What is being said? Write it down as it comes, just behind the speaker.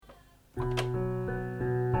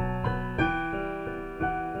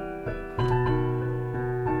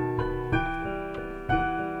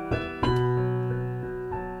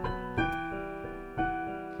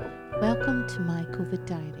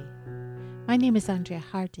name is Andrea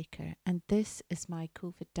Hardaker, and this is my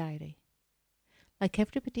COVID diary. Like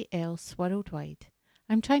everybody else worldwide,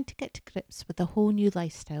 I'm trying to get to grips with a whole new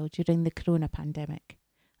lifestyle during the corona pandemic,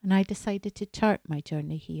 and I decided to chart my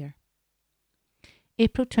journey here.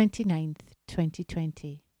 April 29th,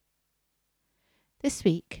 2020. This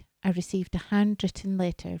week, I received a handwritten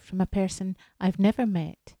letter from a person I've never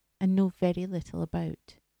met and know very little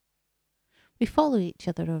about. We follow each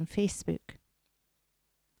other on Facebook.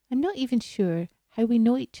 I'm not even sure how we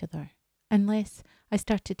know each other, unless I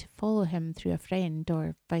started to follow him through a friend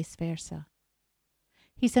or vice versa.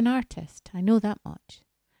 He's an artist, I know that much,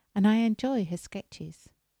 and I enjoy his sketches,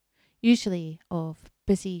 usually of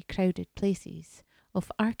busy, crowded places,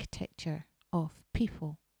 of architecture, of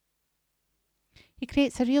people. He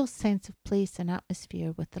creates a real sense of place and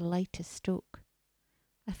atmosphere with the lightest stroke.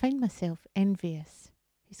 I find myself envious.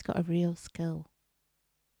 He's got a real skill.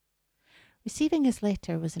 Receiving his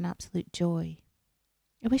letter was an absolute joy.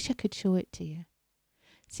 I wish I could show it to you.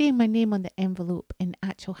 Seeing my name on the envelope in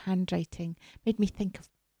actual handwriting made me think of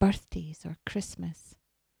birthdays or Christmas.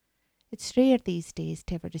 It's rare these days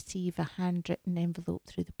to ever receive a handwritten envelope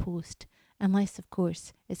through the post, unless, of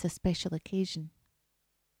course, it's a special occasion.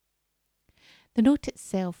 The note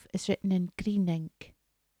itself is written in green ink,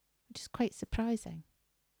 which is quite surprising,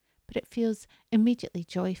 but it feels immediately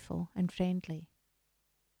joyful and friendly.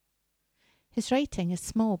 His writing is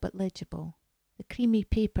small but legible. The creamy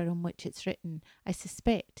paper on which it's written, I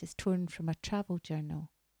suspect, is torn from a travel journal.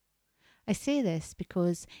 I say this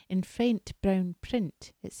because in faint brown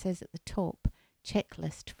print it says at the top,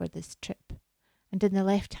 checklist for this trip, and in the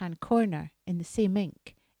left-hand corner, in the same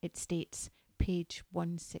ink, it states page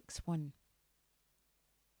 161.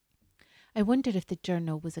 I wonder if the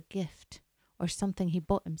journal was a gift or something he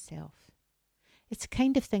bought himself. It's the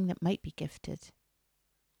kind of thing that might be gifted.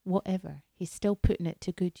 Whatever, he's still putting it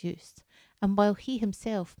to good use, and while he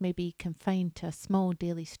himself may be confined to a small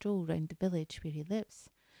daily stroll round the village where he lives,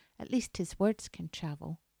 at least his words can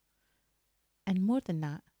travel. And more than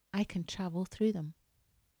that, I can travel through them.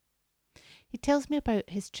 He tells me about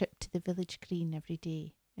his trip to the village green every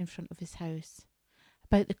day in front of his house,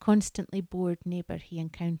 about the constantly bored neighbour he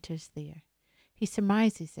encounters there. He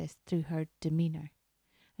surmises this through her demeanour,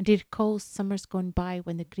 and he recalls summers gone by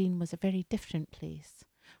when the green was a very different place,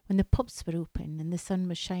 when the pubs were open and the sun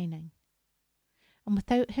was shining. And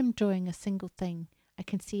without him drawing a single thing, I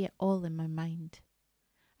can see it all in my mind.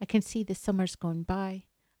 I can see the summers gone by,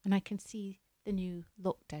 and I can see the new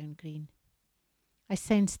lockdown green. I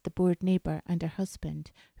sense the bored neighbour and her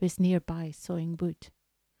husband, who is nearby sawing wood.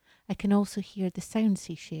 I can also hear the sounds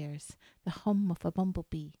he shares, the hum of a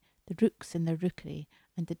bumblebee, the rooks in their rookery,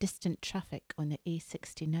 and the distant traffic on the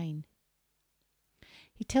A69.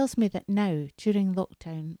 He tells me that now, during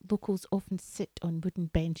lockdown, locals often sit on wooden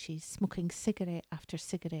benches, smoking cigarette after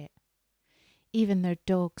cigarette. Even their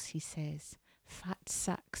dogs, he says, fat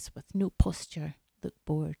sacks with no posture, look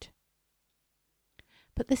bored.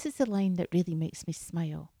 But this is the line that really makes me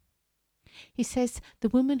smile. He says the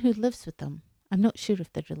woman who lives with them, I'm not sure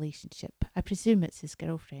of the relationship, I presume it's his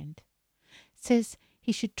girlfriend, says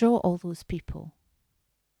he should draw all those people.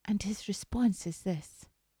 And his response is this: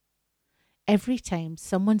 every time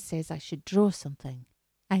someone says I should draw something,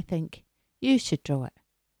 I think, you should draw it.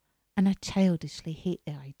 And I childishly hate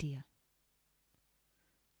the idea.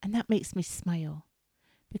 And that makes me smile,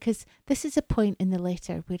 because this is a point in the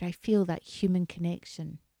letter where I feel that human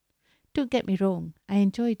connection. Don't get me wrong, I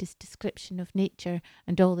enjoyed his description of nature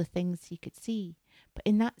and all the things he could see, but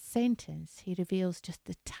in that sentence he reveals just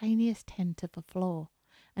the tiniest hint of a flaw,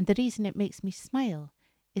 and the reason it makes me smile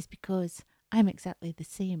is because I'm exactly the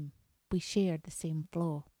same. We share the same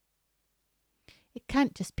flaw. It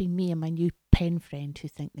can't just be me and my new pen friend who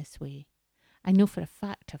think this way. I know for a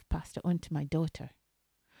fact I've passed it on to my daughter.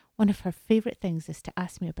 One of her favourite things is to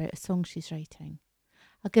ask me about a song she's writing.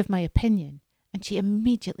 I'll give my opinion, and she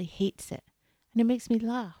immediately hates it. And it makes me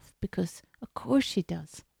laugh, because of course she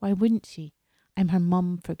does. Why wouldn't she? I'm her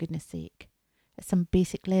mum, for goodness sake. At some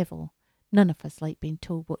basic level, none of us like being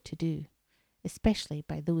told what to do, especially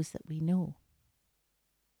by those that we know.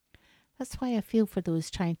 That's why I feel for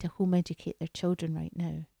those trying to home educate their children right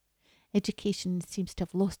now. Education seems to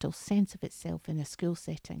have lost all sense of itself in a school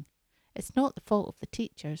setting. It's not the fault of the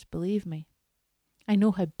teachers, believe me. I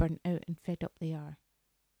know how burnt out and fed up they are.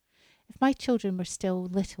 If my children were still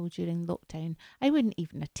little during lockdown, I wouldn't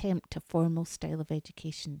even attempt a formal style of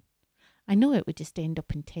education. I know it would just end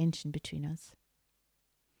up in tension between us.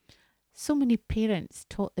 So many parents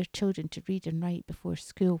taught their children to read and write before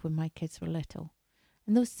school when my kids were little,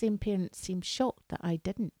 and those same parents seem shocked that I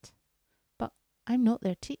didn't. But I'm not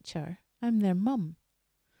their teacher, I'm their mum.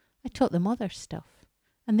 I taught them other stuff,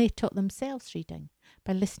 and they taught themselves reading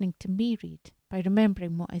by listening to me read, by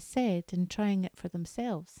remembering what I said and trying it for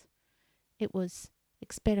themselves. It was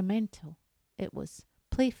experimental. It was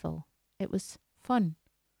playful. It was fun.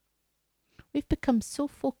 We've become so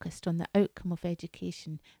focused on the outcome of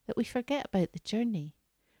education that we forget about the journey.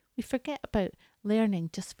 We forget about learning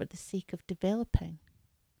just for the sake of developing.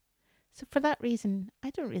 So for that reason, I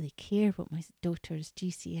don't really care what my daughter's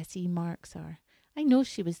GCSE marks are. I know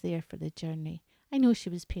she was there for the journey. I know she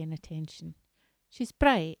was paying attention. She's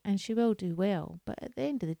bright and she will do well, but at the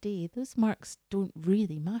end of the day, those marks don't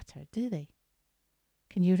really matter, do they?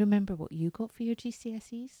 Can you remember what you got for your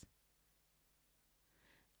GCSEs?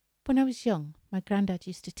 When I was young, my granddad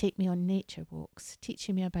used to take me on nature walks,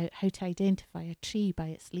 teaching me about how to identify a tree by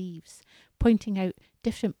its leaves, pointing out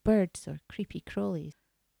different birds or creepy crawlies.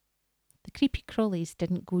 The creepy crawlies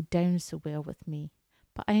didn't go down so well with me,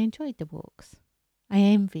 but I enjoyed the walks. I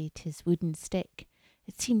envied his wooden stick.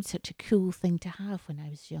 It seemed such a cool thing to have when I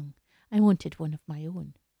was young. I wanted one of my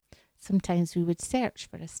own. Sometimes we would search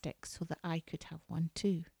for a stick so that I could have one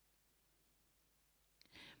too.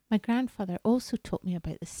 My grandfather also taught me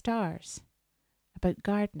about the stars, about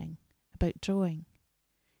gardening, about drawing.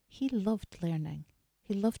 He loved learning.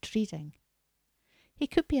 He loved reading. He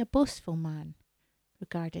could be a boastful man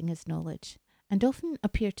regarding his knowledge and often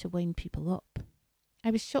appeared to wind people up.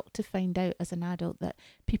 I was shocked to find out as an adult that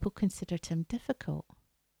people considered him difficult.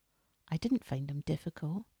 I didn't find him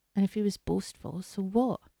difficult, and if he was boastful, so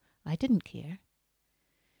what? I didn't care.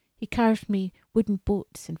 He carved me wooden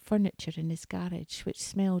boats and furniture in his garage, which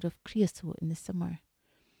smelled of creosote in the summer.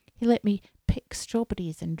 He let me pick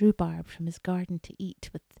strawberries and rhubarb from his garden to eat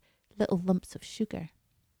with little lumps of sugar.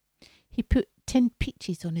 He put tinned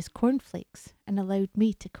peaches on his cornflakes and allowed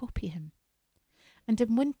me to copy him. And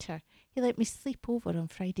in winter, he let me sleep over on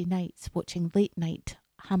Friday nights watching late-night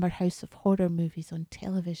Hammer House of Horror movies on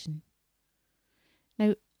television.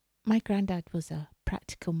 Now, my granddad was a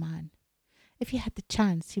practical man. If he had the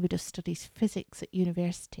chance, he would have studied physics at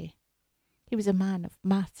university. He was a man of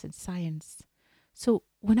maths and science. So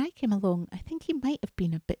when I came along, I think he might have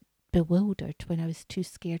been a bit bewildered when I was too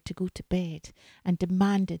scared to go to bed and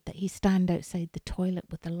demanded that he stand outside the toilet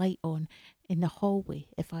with the light on in the hallway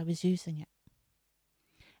if I was using it.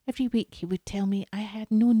 Every week he would tell me I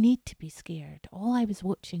had no need to be scared. All I was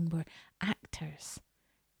watching were actors.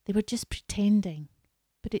 They were just pretending,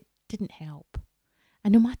 but it didn't help.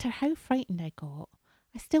 And no matter how frightened I got,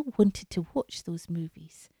 I still wanted to watch those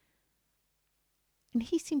movies. And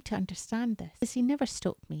he seemed to understand this, as he never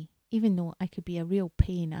stopped me, even though I could be a real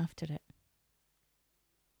pain after it.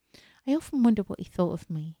 I often wonder what he thought of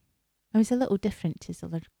me. I was a little different to his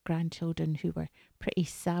other grandchildren who were pretty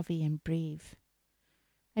savvy and brave.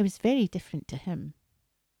 I was very different to him.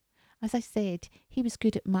 As I said, he was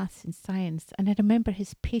good at maths and science, and I remember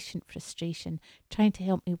his patient frustration trying to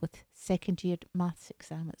help me with second-year maths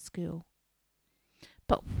exam at school.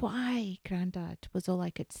 But why, Grandad, was all I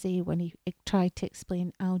could say when he tried to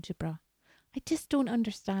explain algebra. I just don't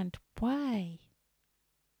understand why.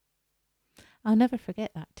 I'll never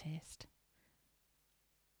forget that test.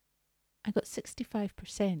 I got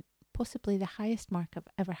 65%, possibly the highest mark I've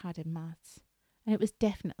ever had in maths, and it was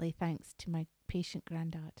definitely thanks to my patient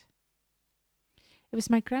Grandad. It was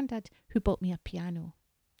my granddad who bought me a piano,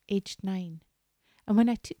 aged 9, and when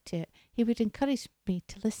I took to it, he would encourage me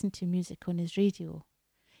to listen to music on his radio.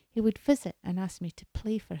 He would visit and ask me to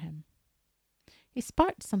play for him. He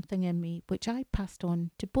sparked something in me which I passed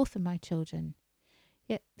on to both of my children,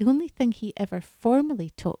 yet the only thing he ever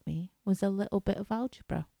formally taught me was a little bit of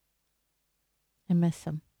algebra. I miss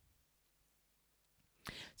him.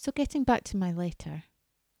 So getting back to my letter,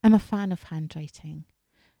 I'm a fan of handwriting.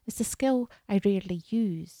 It's a skill I rarely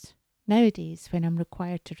use. Nowadays, when I'm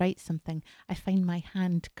required to write something, I find my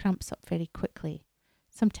hand cramps up very quickly.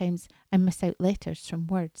 Sometimes I miss out letters from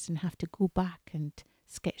words and have to go back and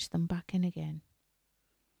sketch them back in again.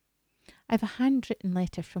 I have a handwritten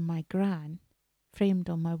letter from my gran, framed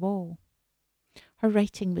on my wall. Her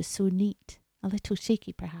writing was so neat, a little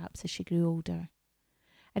shaky perhaps as she grew older.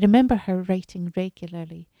 I remember her writing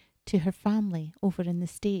regularly to her family over in the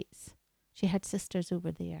States. She had sisters over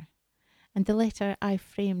there. And the letter I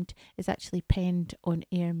framed is actually penned on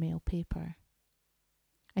airmail paper.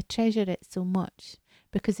 I treasure it so much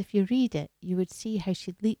because if you read it, you would see how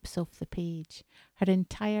she leaps off the page. Her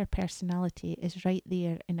entire personality is right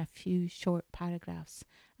there in a few short paragraphs,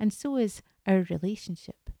 and so is our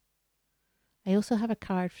relationship. I also have a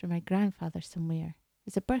card from my grandfather somewhere.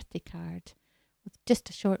 It's a birthday card with just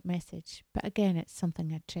a short message, but again, it's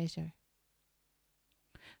something I treasure.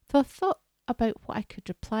 So I thought about what I could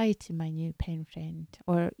reply to my new pen friend,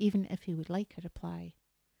 or even if he would like a reply.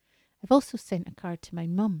 I've also sent a card to my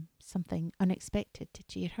mum, something unexpected to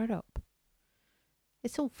cheer her up.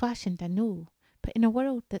 It's old-fashioned, I know, but in a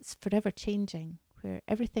world that's forever changing, where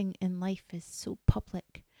everything in life is so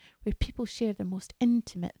public, where people share their most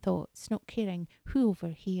intimate thoughts, not caring who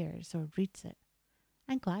overhears or reads it,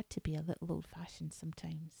 I'm glad to be a little old-fashioned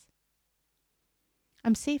sometimes.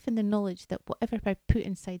 I'm safe in the knowledge that whatever I put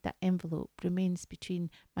inside that envelope remains between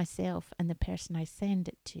myself and the person I send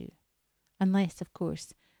it to, unless, of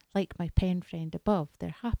course, like my pen friend above,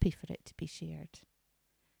 they're happy for it to be shared.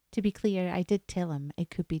 To be clear, I did tell him it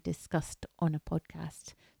could be discussed on a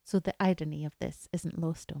podcast, so the irony of this isn't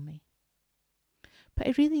lost on me. But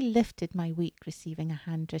it really lifted my week receiving a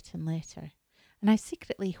handwritten letter, and I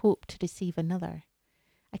secretly hoped to receive another.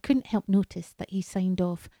 I couldn't help notice that he signed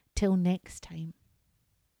off "till next time."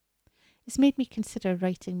 It's made me consider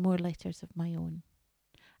writing more letters of my own.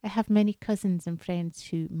 I have many cousins and friends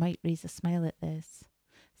who might raise a smile at this.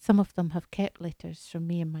 Some of them have kept letters from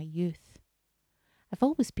me in my youth. I've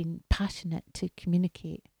always been passionate to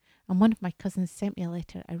communicate, and one of my cousins sent me a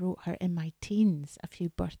letter I wrote her in my teens a few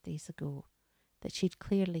birthdays ago that she'd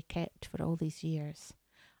clearly kept for all these years.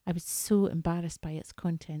 I was so embarrassed by its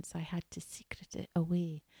contents I had to secret it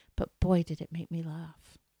away, but boy did it make me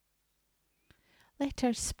laugh.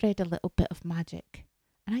 Letters spread a little bit of magic,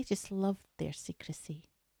 and I just loved their secrecy.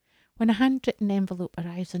 When a handwritten envelope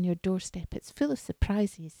arrives on your doorstep, it's full of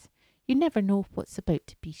surprises. You never know what's about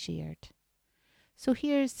to be shared. So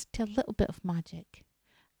here's to a little bit of magic,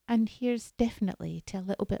 and here's definitely to a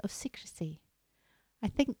little bit of secrecy. I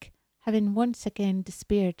think, having once again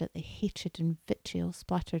despaired at the hatred and vitriol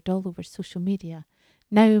splattered all over social media,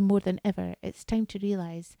 now more than ever it's time to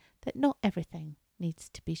realise that not everything needs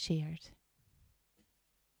to be shared.